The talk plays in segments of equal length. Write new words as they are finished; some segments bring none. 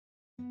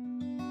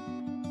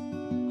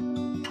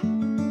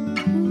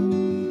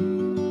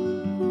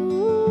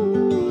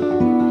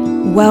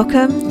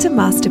Welcome to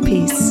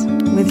Masterpiece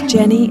with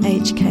Jenny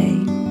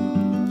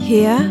HK.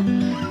 Here,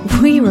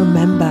 we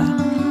remember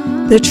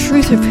the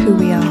truth of who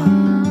we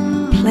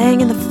are,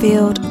 playing in the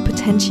field of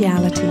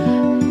potentiality.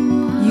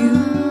 You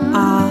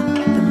are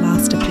the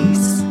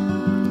masterpiece.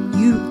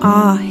 You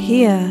are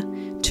here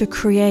to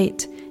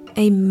create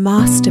a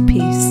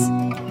masterpiece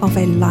of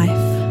a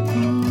life.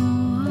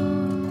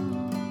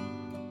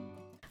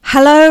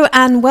 Hello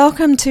and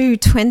welcome to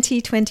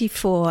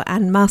 2024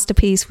 and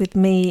Masterpiece with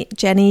me,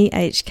 Jenny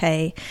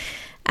HK.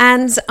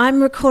 And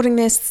I'm recording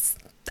this,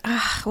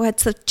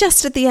 it's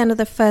just at the end of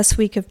the first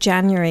week of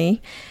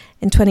January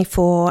in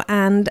 24.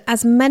 And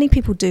as many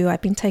people do,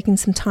 I've been taking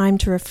some time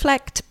to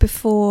reflect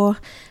before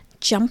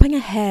jumping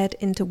ahead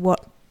into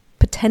what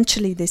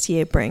potentially this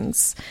year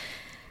brings.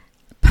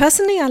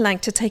 Personally, I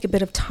like to take a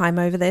bit of time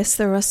over this.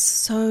 There are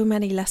so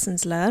many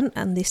lessons learned,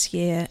 and this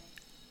year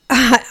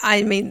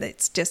I mean,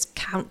 it's just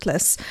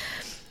countless.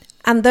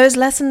 And those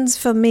lessons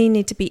for me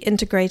need to be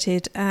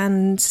integrated,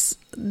 and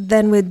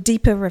then with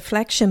deeper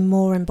reflection,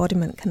 more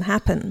embodiment can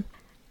happen.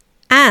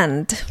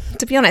 And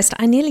to be honest,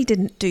 I nearly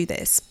didn't do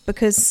this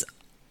because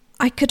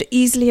I could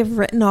easily have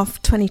written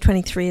off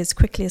 2023 as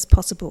quickly as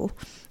possible.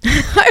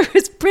 I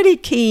was pretty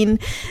keen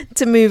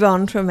to move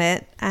on from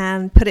it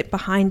and put it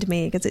behind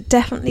me because it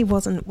definitely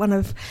wasn't one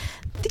of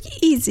the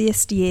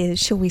easiest years,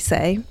 shall we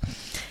say.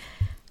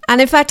 And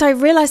in fact, I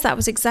realized that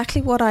was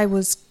exactly what I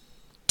was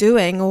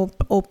doing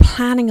or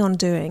planning on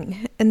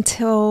doing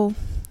until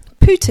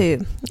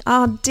Putu,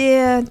 our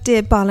dear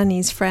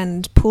Balinese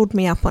friend, pulled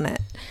me up on it.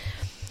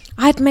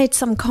 I'd made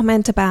some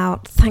comment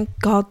about, thank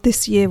God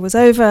this year was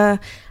over,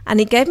 and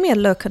he gave me a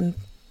look and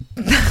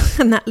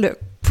that look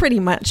pretty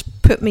much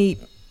put me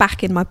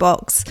back in my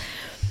box.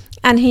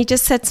 And he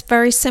just said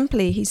very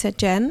simply, he said,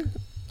 Jen,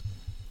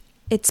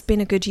 it's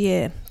been a good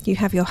year. You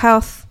have your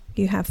health,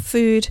 you have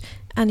food,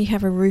 and you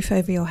have a roof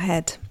over your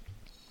head.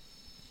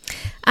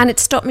 And it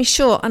stopped me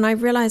short, and I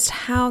realized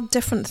how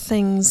different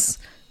things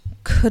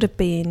could have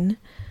been.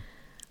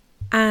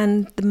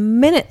 And the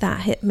minute that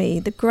hit me,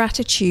 the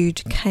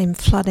gratitude came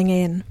flooding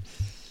in.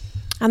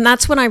 And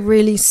that's when I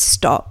really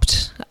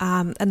stopped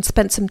and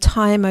spent some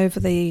time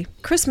over the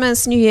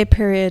Christmas, New Year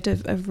period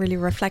of really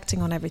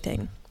reflecting on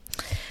everything.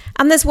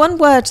 And there's one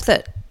word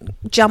that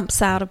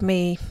jumps out of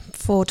me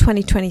for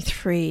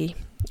 2023,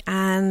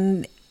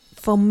 and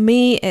for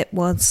me, it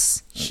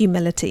was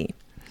humility.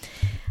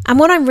 And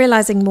what I'm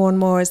realizing more and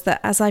more is that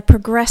as I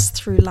progress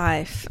through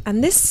life,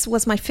 and this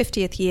was my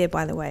 50th year,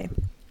 by the way,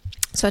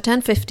 so I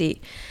turned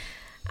 50,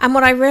 and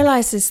what I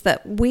realize is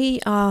that we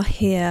are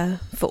here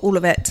for all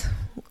of it,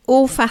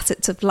 all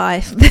facets of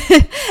life.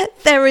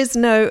 There is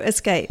no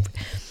escape.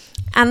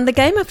 And the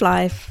game of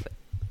life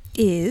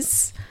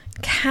is,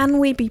 can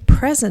we be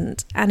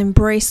present and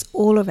embrace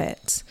all of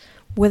it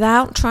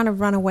without trying to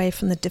run away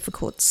from the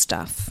difficult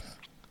stuff?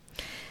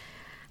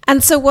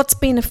 And so what's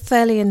been a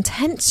fairly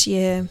intense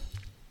year,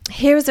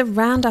 here is a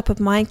roundup of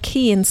my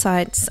key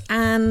insights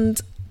and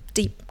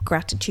deep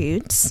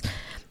gratitudes,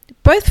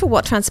 both for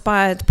what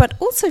transpired, but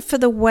also for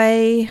the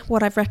way,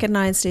 what I've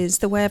recognized is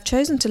the way I've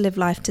chosen to live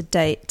life to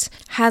date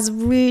has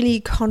really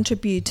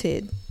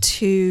contributed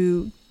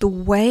to the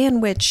way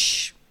in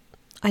which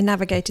I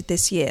navigated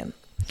this year.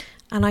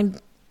 And I'm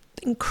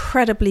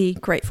incredibly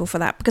grateful for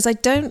that, because I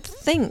don't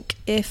think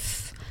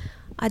if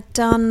I'd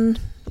done,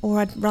 or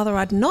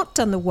I'd not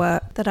done the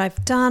work that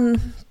I've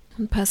done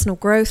on personal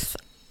growth,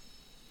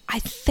 I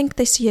think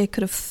this year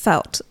could have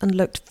felt and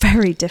looked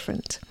very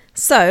different.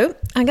 So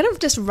I'm going to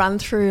just run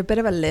through a bit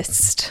of a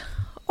list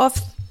of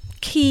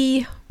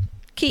key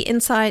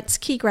insights,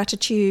 key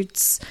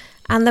gratitudes.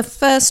 And the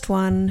first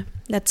one,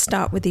 let's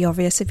start with the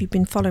obvious if you've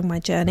been following my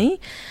journey.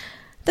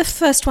 The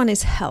first one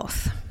is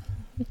health.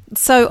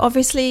 So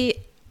obviously,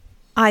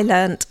 I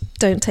learned,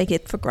 don't take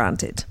it for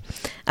granted.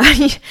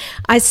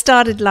 I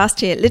started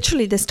last year,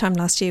 literally this time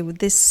last year, with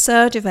this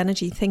surge of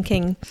energy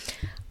thinking,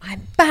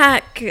 I'm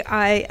back.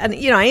 I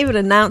even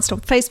announced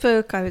on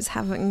Facebook I was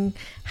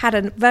had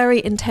a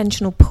very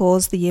intentional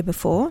pause the year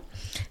before.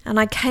 And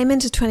I came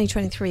into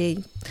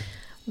 2023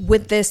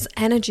 with this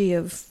energy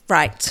of,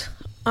 right,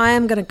 I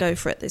am going to go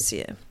for it this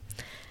year.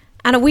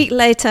 And a week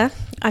later,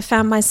 I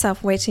found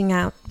myself waiting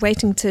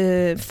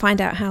to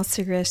find out how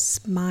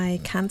serious my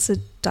cancer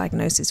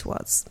diagnosis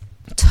was.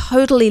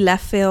 Totally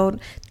left field,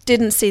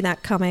 didn't see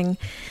that coming.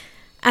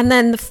 And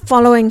then the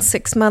following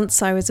 6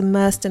 months, I was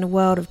immersed in a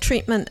world of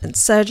treatment and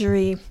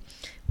surgery,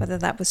 whether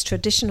that was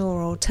traditional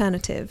or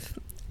alternative.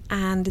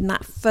 And in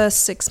that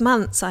first 6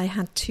 months, I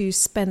had to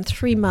spend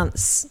 3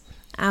 months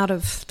out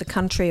of the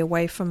country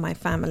away from my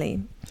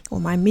family or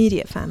my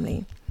immediate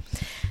family.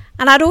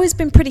 And I'd always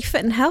been pretty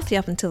fit and healthy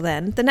up until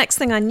then. The next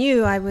thing I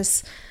knew, I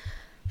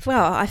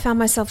found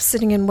myself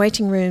sitting in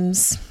waiting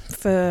rooms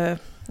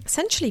for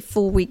essentially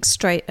 4 weeks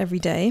straight every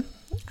day,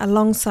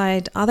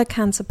 alongside other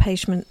cancer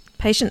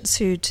patients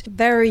who'd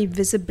very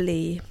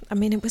visibly,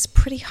 it was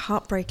pretty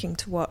heartbreaking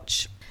to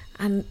watch.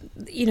 And,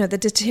 the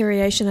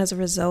deterioration as a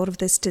result of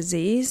this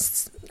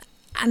disease.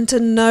 And to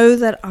know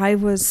that I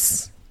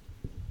was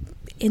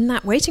in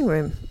that waiting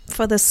room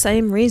for the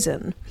same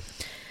reason.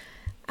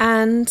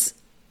 And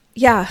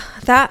yeah,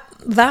 that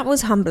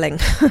was humbling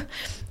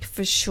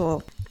for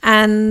sure.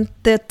 And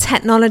the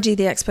technology,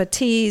 the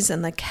expertise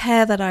and the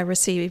care that I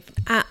received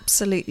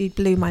absolutely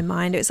blew my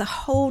mind. It was a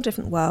whole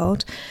different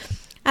world.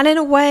 And in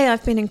a way,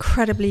 I've been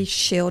incredibly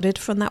shielded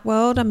from that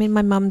world. I mean,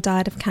 my mum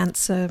died of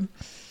cancer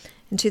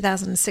in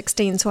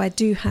 2016, so I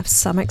do have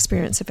some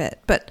experience of it.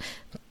 But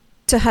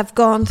to have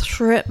gone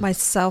through it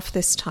myself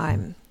this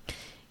time,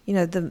 you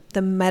know,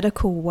 the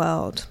medical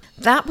world,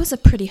 that was a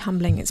pretty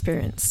humbling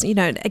experience. You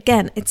know,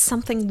 again, it's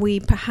something we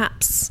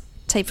perhaps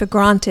take for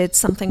granted,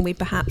 something we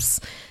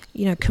perhaps,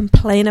 you know,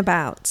 complain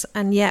about.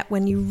 And yet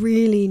when you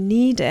really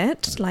need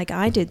it, like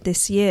I did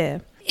this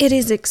year, it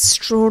is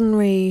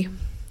extraordinary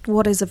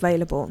what is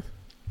available.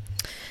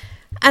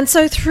 And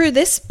so through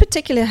this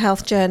particular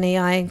health journey,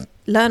 I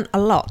learned a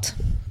lot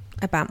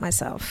about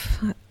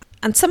myself.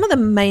 And some of the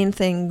main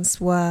things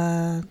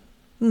were,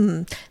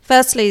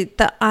 firstly,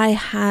 that I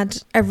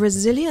had a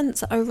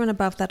resilience over and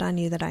above that I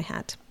knew that I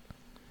had.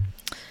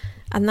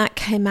 And that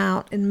came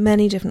out in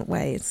many different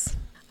ways.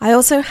 I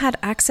also had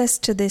access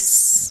to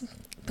this,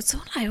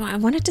 I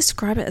want to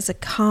describe it as a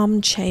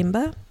calm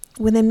chamber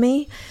within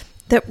me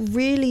that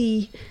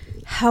really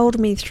held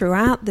me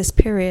throughout this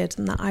period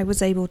and that I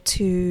was able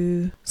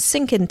to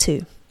sink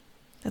into.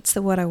 That's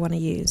the word I want to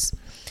use.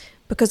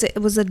 Because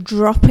it was a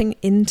dropping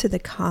into the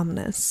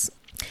calmness.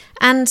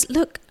 And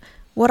look,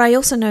 what I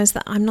also know is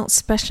that I'm not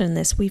special in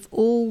this. We've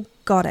all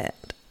got it.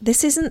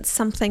 This isn't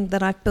something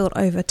that I've built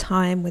over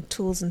time with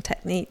tools and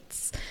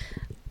techniques.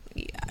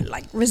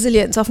 Like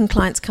resilience, often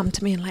clients come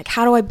to me and like,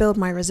 how do I build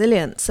my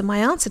resilience? And my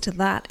answer to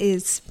that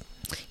is,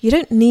 you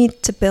don't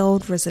need to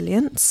build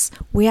resilience.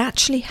 We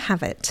actually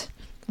have it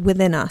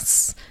within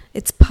us.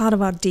 It's part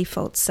of our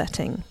default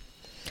setting.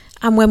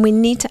 And when we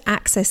need to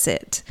access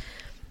it,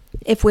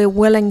 if we're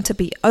willing to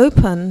be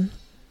open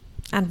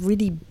and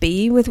really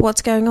be with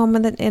what's going on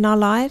with it in our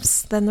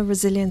lives, then the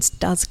resilience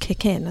does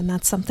kick in. And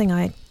that's something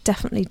I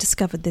definitely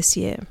discovered this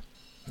year.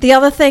 The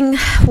other thing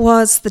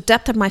was the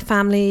depth of my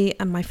family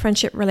and my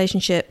friendship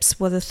relationships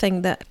were the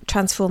thing that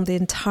transformed the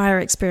entire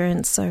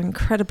experience. So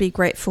incredibly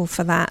grateful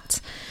for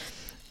that.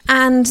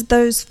 And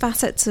those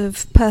facets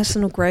of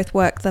personal growth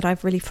work that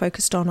I've really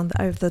focused on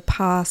over the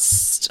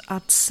past,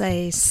 I'd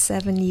say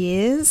 7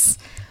 years,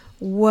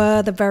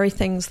 were the very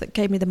things that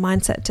gave me the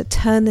mindset to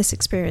turn this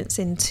experience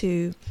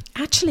into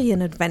actually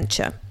an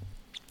adventure.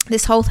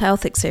 This whole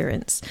health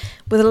experience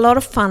with a lot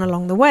of fun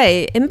along the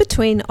way, in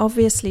between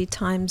obviously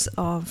times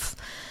of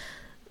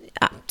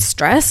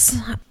stress.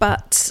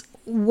 But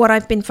what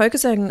I've been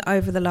focusing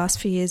over the last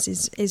few years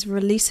is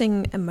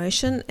releasing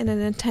emotion in an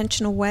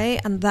intentional way.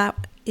 And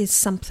that is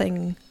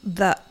something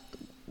that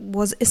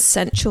was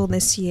essential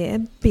this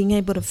year, being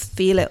able to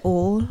feel it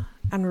all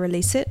and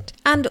release it.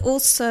 And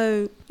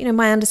also, you know,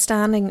 my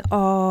understanding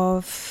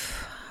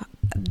of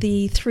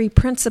the 3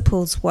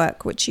 principles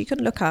work, which you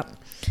can look up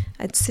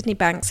at Sydney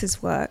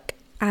Banks's work.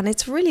 And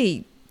it's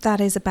really, that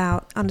is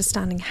about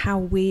understanding how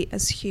we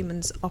as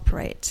humans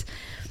operate.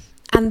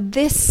 And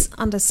this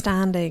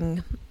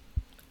understanding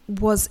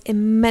was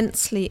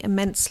immensely,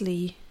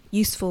 immensely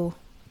useful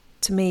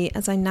to me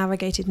as I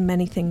navigated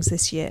many things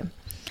this year.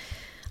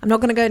 I'm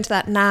not going to go into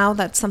that now.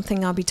 That's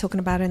something I'll be talking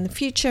about in the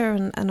future,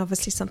 and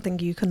obviously something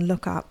you can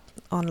look up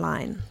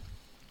online.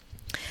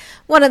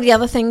 One of the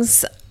other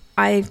things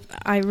I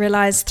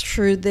realized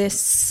through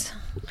this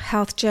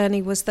health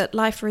journey was that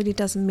life really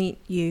does meet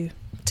you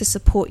to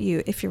support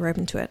you if you're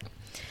open to it.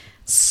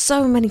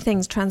 So many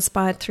things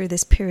transpired through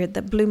this period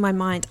that blew my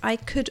mind. I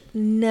could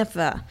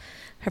never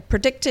have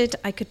predicted.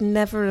 I could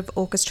never have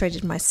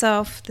orchestrated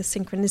myself. The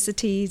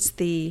synchronicities,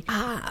 the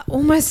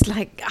almost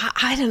like,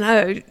 I don't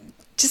know,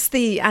 just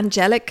the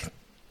angelic,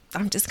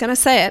 I'm just going to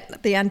say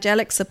it, the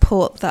angelic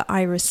support that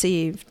I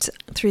received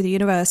through the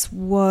universe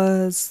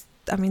was,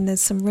 I mean,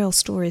 there's some real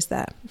stories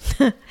there.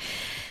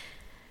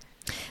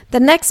 The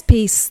next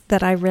piece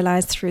that I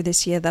realized through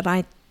this year that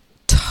I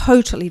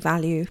totally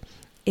value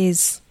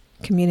is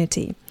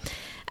community.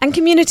 And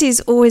community has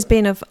always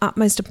been of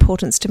utmost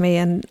importance to me.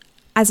 And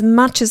as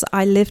much as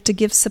I live to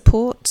give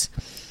support,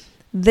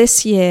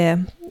 this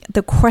year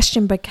the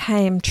question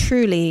became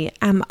truly,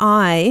 am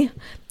I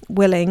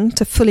willing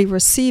to fully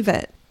receive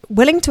it?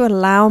 Willing to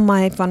allow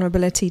my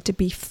vulnerability to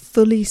be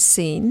fully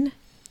seen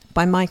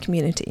by my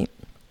community?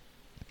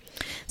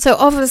 So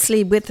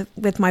obviously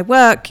with my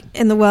work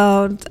in the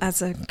world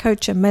as a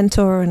coach, a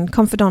mentor and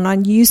confidant,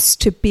 I'm used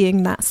to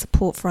being that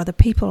support for other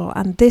people.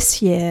 And this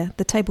year,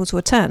 the tables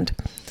were turned.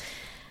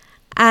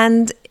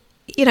 And,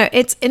 you know,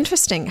 it's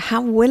interesting.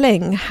 How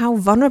willing, how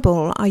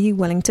vulnerable are you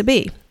willing to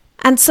be?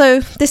 And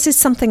so this is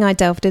something I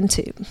delved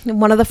into.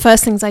 And one of the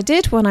first things I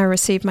did when I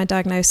received my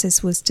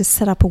diagnosis was to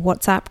set up a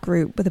WhatsApp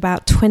group with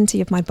about 20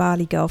 of my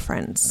Bali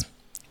girlfriends.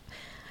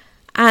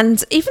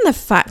 And even the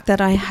fact that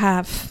I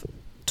have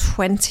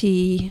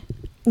 20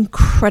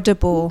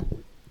 incredible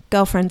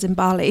girlfriends in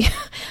Bali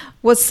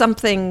was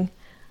something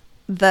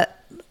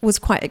that was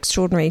quite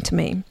extraordinary to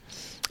me.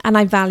 And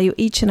I value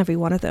each and every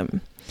one of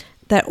them.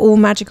 They're all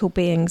magical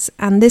beings.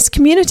 And this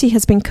community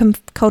has been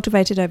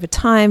cultivated over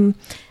time.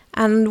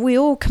 And we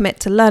all commit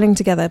to learning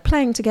together,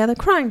 playing together,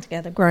 crying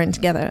together, growing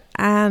together.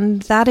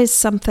 And that is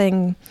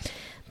something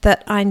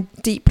that I'm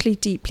deeply,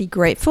 deeply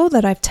grateful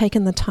that I've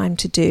taken the time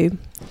to do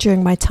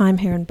during my time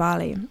here in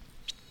Bali.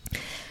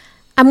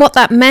 And what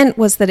that meant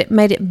was that it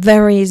made it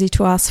very easy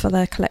to ask for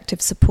their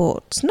collective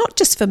support, not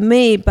just for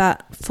me,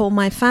 but for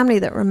my family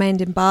that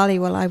remained in Bali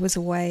while I was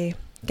away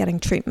getting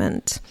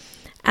treatment.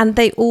 And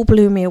they all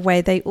blew me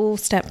away. They all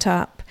stepped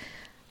up.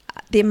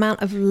 The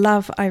amount of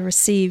love I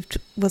received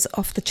was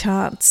off the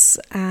charts.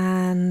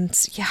 And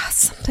yeah,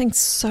 something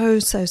so,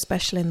 so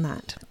special in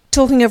that.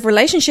 Talking of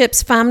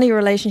relationships, family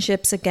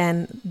relationships,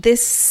 again,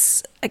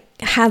 this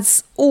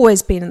has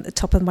always been at the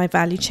top of my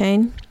value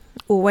chain.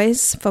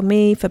 Always, for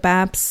me, for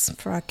Babs,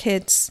 for our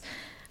kids.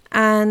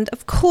 And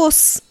of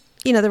course,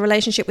 you know, the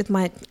relationship with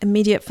my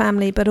immediate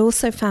family, but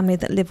also family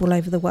that live all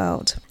over the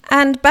world.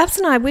 And Babs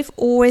and I, we've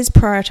always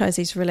prioritized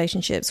these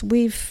relationships.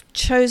 We've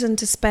chosen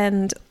to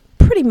spend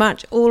pretty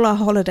much all our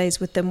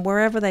holidays with them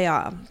wherever they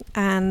are.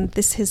 And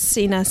this has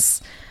seen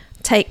us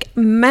take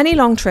many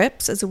long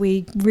trips as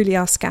we really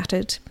are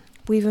scattered.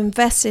 We've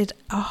invested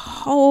a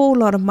whole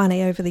lot of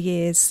money over the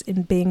years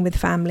in being with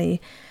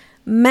family,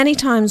 many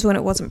times when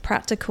it wasn't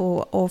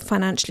practical or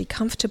financially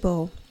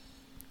comfortable.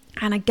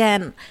 And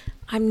again,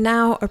 I'm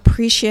now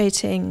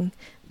appreciating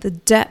the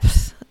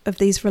depth of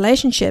these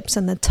relationships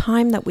and the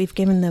time that we've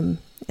given them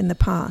in the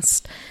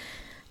past.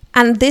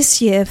 And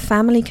this year,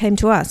 family came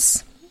to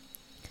us.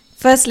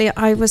 Firstly,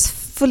 I was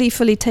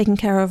fully taken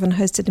care of and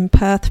hosted in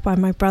Perth by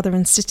my brother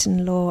and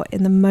sister-in-law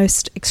in the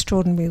most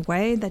extraordinary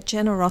way. Their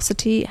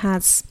generosity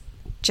has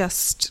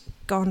just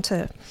gone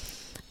to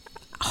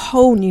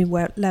whole new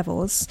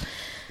levels.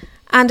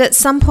 And at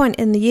some point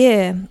in the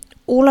year,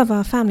 all of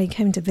our family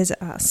came to visit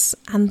us,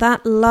 and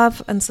that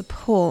love and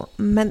support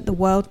meant the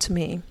world to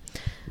me.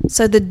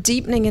 So the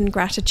deepening in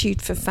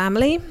gratitude for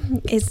family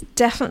is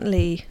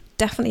definitely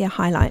a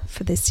highlight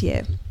for this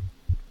year.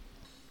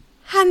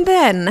 And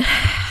then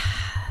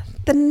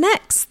the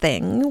next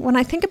thing, when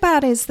I think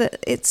about it, is that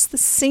it's the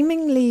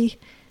seemingly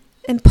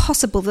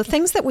impossible, the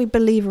things that we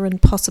believe are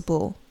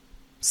impossible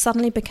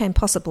suddenly became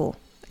possible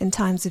in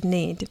times of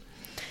need.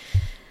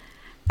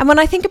 And when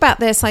I think about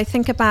this, I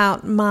think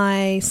about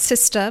my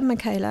sister,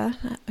 Michaela,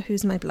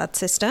 who's my blood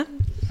sister,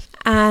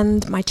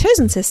 and my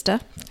chosen sister,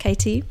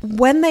 Katie.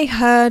 When they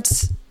heard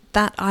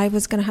that I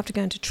was going to have to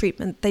go into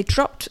treatment, they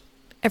dropped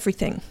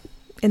everything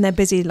in their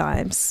busy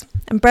lives.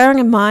 And bearing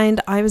in mind,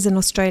 I was in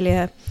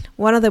Australia,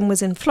 one of them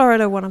was in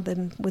Florida, one of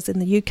them was in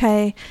the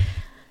UK.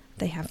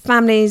 They have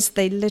families.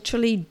 They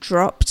literally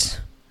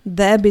dropped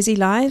their busy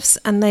lives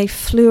and they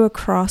flew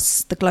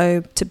across the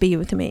globe to be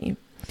with me.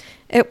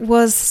 It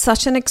was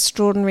such an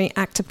extraordinary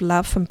act of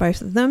love from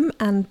both of them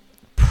and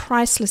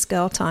priceless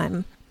girl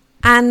time.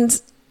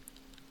 And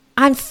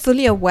I'm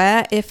fully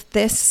aware if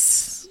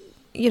this,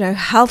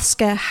 health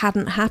scare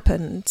hadn't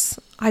happened,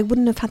 I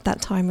wouldn't have had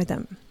that time with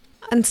them.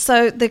 And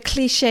so the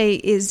cliche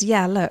is,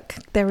 look,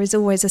 there is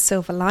always a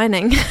silver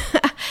lining.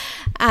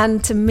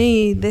 And to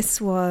me, this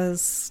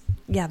was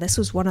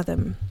one of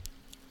them.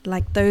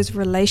 Like, those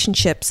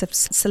relationships have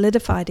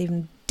solidified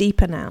even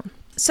deeper now.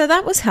 So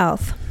that was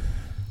health.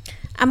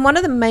 And one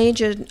of the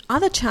major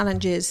other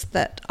challenges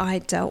that I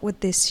dealt with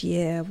this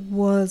year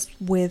was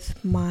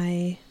with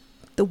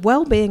the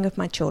well-being of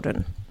my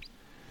children.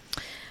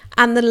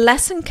 And the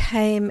lesson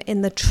came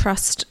in the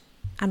trust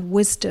and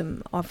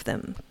wisdom of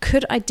them.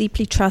 Could I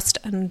deeply trust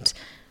and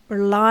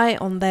rely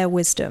on their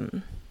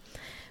wisdom?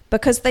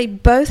 Because they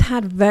both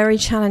had very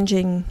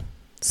challenging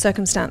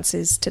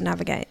circumstances to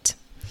navigate.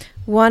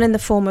 One in the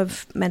form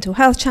of mental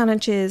health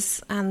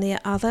challenges and the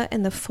other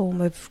in the form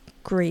of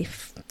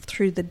grief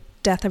through the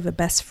death of a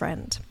best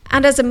friend.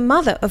 And as a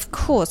mother, of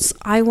course,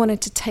 I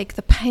wanted to take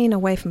the pain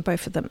away from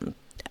both of them.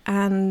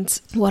 And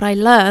what I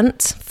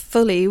learned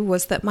fully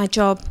was that my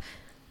job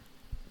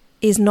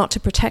is not to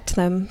protect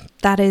them.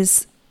 That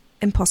is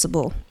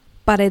impossible.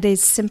 But it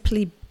is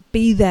simply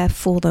be there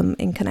for them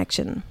in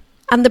connection.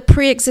 And the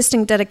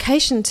pre-existing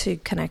dedication to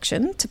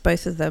connection to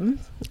both of them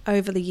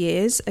over the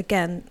years,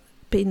 again,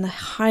 being the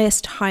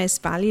highest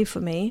value for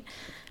me,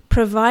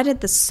 provided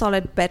the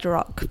solid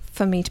bedrock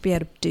for me to be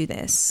able to do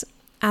this.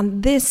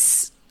 And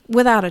this,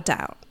 without a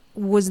doubt,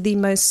 was the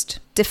most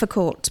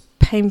difficult,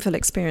 painful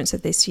experience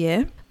of this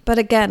year. But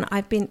again,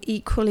 I've been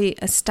equally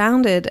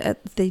astounded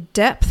at the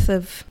depth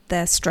of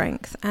their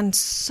strength and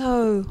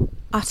so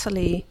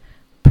utterly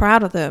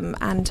proud of them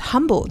and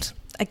humbled.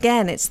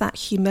 Again, it's that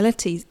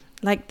humility.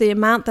 Like, the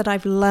amount that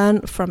I've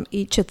learned from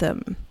each of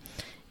them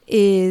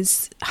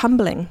is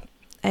humbling,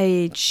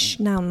 age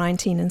now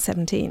 19 and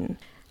 17.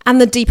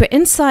 And the deeper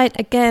insight,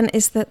 again,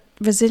 is that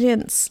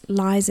resilience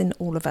lies in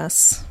all of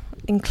us,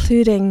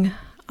 including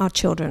our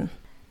children.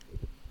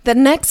 The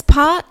next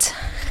part,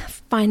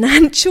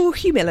 financial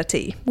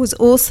humility, was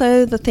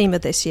also the theme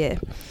of this year.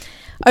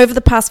 Over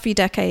the past few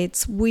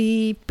decades,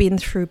 we've been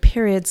through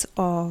periods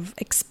of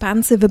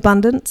expansive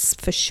abundance,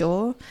 for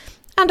sure,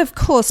 and of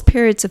course,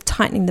 periods of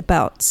tightening the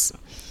belts.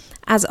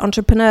 As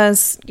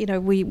entrepreneurs,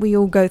 we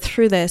all go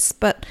through this,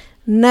 but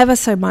never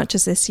so much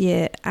as this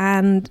year.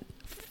 And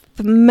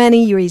for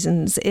many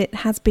reasons. It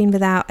has been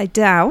without a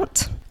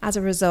doubt, as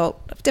a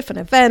result of different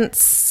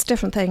events,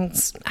 different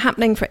things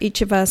happening for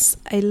each of us,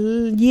 a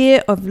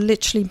year of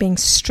literally being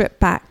stripped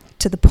back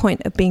to the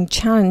point of being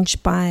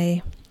challenged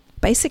by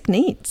basic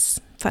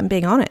needs, if I'm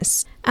being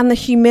honest. And the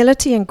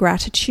humility and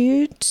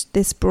gratitude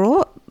this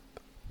brought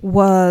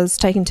was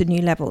taken to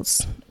new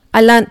levels.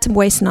 I learned to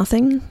waste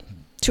nothing,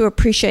 to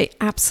appreciate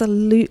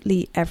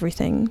absolutely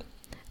everything,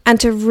 and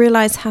to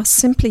realize how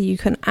simply you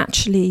can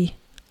actually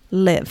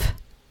live.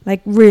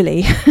 Like,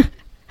 really.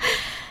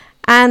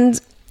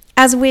 And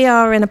as we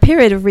are in a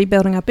period of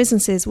rebuilding our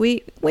businesses,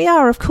 we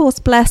are, of course,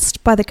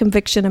 blessed by the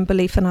conviction and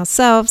belief in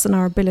ourselves and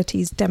our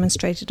abilities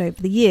demonstrated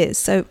over the years.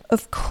 So,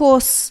 of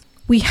course,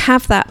 we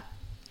have that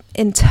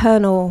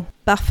internal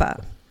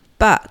buffer.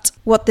 But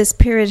what this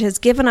period has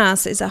given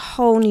us is a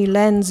whole new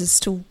lens as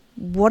to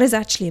what is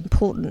actually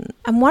important.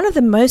 And one of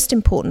the most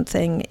important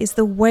things is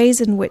the ways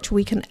in which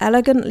we can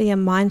elegantly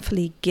and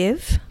mindfully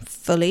give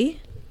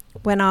fully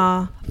when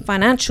our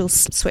financial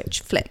switch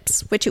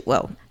flips, which it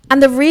will.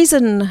 And the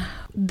reason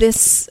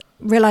this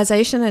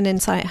realization and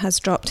insight has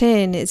dropped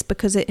in is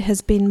because it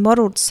has been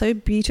modeled so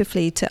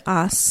beautifully to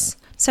us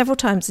several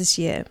times this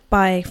year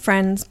by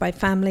friends, by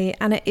family,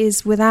 and it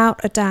is without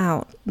a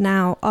doubt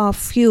now our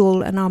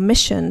fuel and our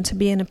mission to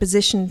be in a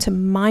position to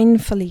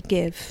mindfully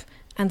give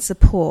and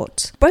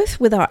support, both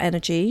with our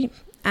energy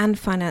and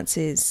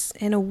finances,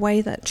 in a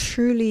way that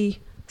truly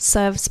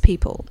serves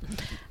people.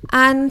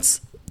 And,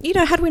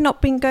 had we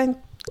not been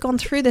gone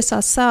through this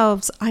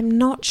ourselves, I'm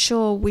not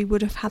sure we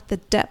would have had the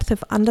depth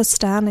of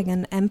understanding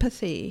and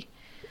empathy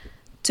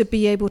to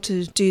be able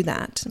to do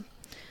that.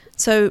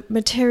 So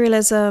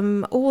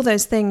materialism, all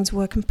those things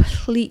were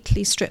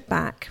completely stripped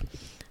back.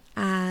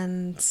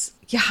 And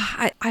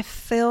I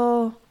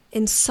feel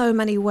in so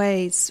many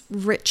ways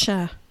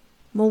richer,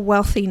 more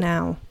wealthy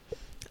now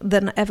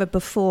than ever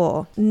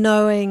before,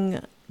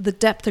 knowing the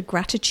depth of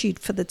gratitude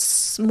for the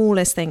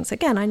smallest things.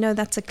 Again, I know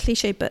that's a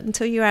cliche, but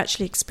until you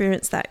actually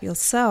experience that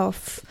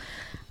yourself,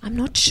 I'm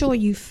not sure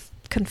you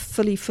can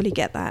fully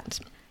get that.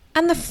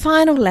 And the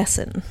final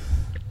lesson,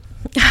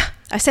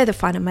 I say the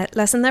final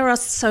lesson, there are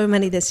so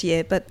many this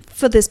year, but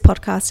for this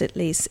podcast at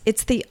least,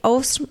 it's the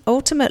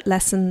ultimate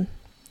lesson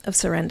of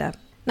surrender.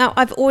 Now,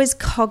 I've always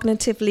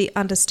cognitively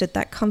understood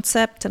that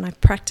concept and I've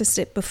practiced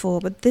it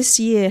before, but this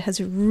year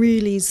has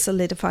really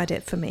solidified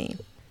it for me.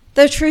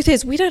 The truth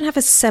is, we don't have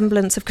a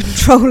semblance of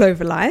control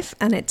over life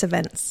and its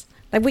events.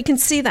 Like, we can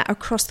see that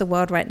across the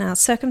world right now.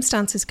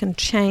 Circumstances can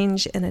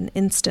change in an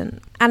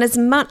instant. And as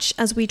much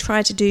as we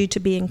try to do to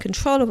be in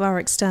control of our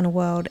external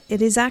world,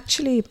 it is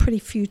actually a pretty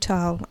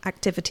futile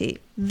activity.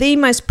 The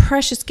most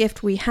precious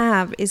gift we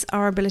have is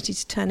our ability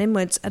to turn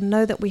inwards and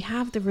know that we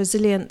have the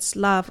resilience,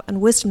 love,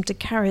 and wisdom to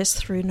carry us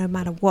through no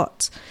matter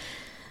what.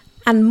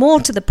 And more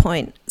to the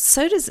point,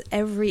 so does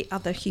every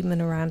other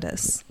human around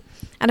us.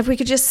 And if we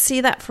could just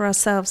see that for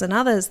ourselves and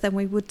others, then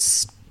we would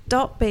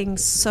stop being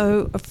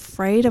so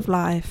afraid of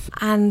life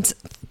and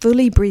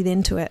fully breathe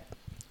into it.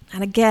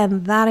 And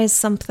again, that is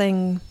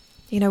something,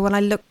 when I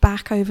look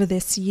back over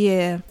this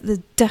year,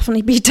 there'll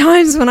definitely be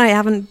times when I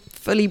haven't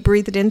fully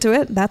breathed into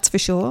it, that's for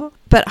sure.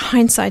 But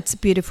hindsight's a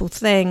beautiful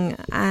thing.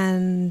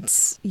 And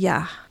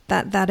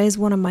that is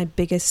one of my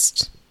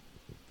biggest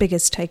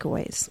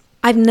takeaways.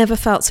 I've never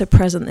felt so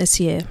present this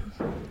year.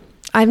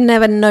 I've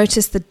never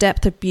noticed the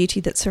depth of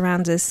beauty that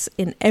surrounds us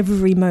in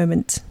every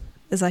moment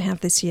as I have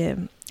this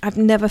year. I've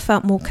never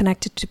felt more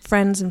connected to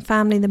friends and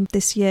family than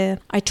this year.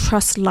 I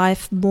trust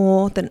life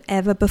more than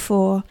ever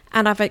before.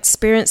 And I've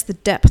experienced the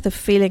depth of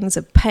feelings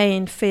of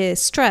pain, fear,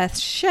 stress,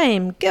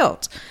 shame,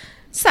 guilt,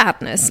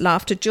 sadness,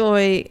 laughter,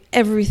 joy,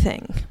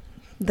 everything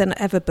than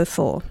ever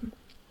before.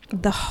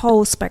 The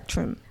whole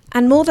spectrum.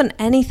 And more than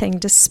anything,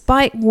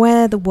 despite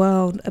where the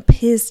world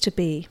appears to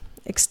be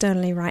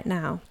externally right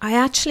now, I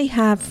actually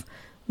have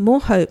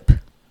more hope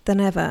than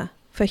ever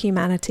for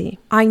humanity.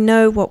 I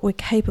know what we're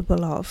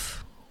capable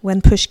of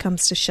when push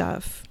comes to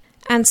shove.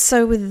 And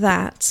so with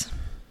that,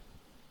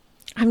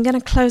 I'm going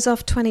to close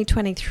off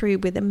 2023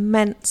 with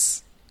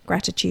immense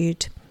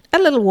gratitude, a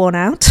little worn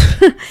out,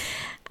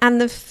 and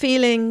the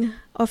feeling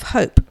of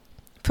hope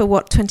for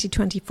what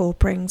 2024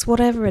 brings,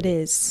 whatever it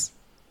is.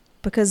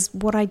 Because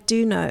what I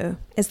do know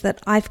is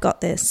that I've got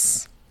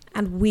this,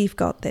 and we've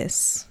got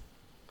this.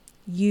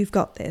 You've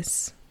got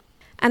this.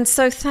 And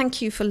so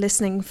thank you for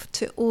listening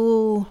to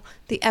all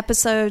the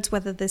episodes,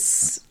 whether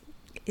this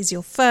is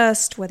your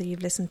first, whether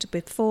you've listened to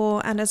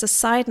before. And as a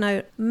side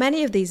note,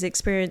 many of these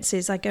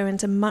experiences I go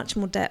into much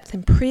more depth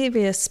in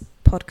previous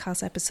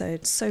podcast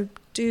episodes. So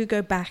do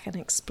go back and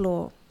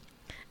explore.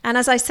 And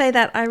as I say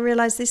that, I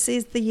realize this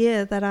is the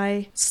year that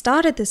I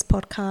started this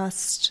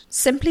podcast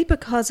simply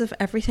because of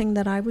everything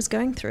that I was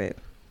going through.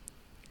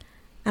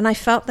 And I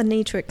felt the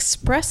need to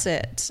express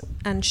it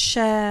and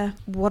share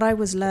what I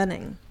was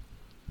learning.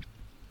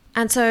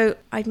 And so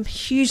I'm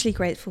hugely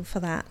grateful for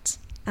that.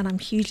 And I'm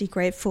hugely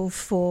grateful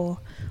for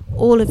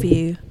all of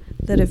you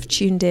that have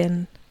tuned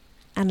in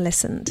and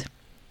listened.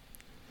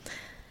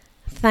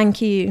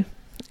 Thank you.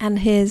 And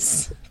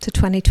here's to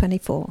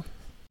 2024.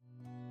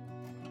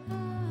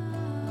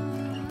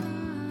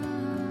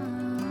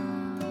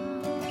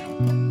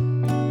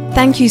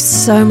 Thank you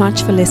so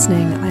much for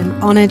listening. I'm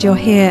honoured you're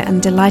here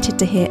and delighted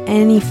to hear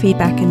any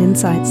feedback and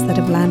insights that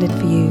have landed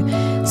for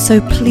you.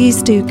 So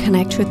please do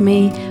connect with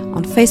me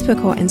on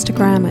Facebook or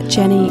Instagram at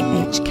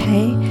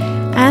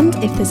JennyHK. And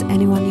if there's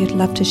anyone you'd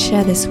love to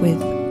share this with,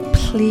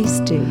 please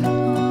do.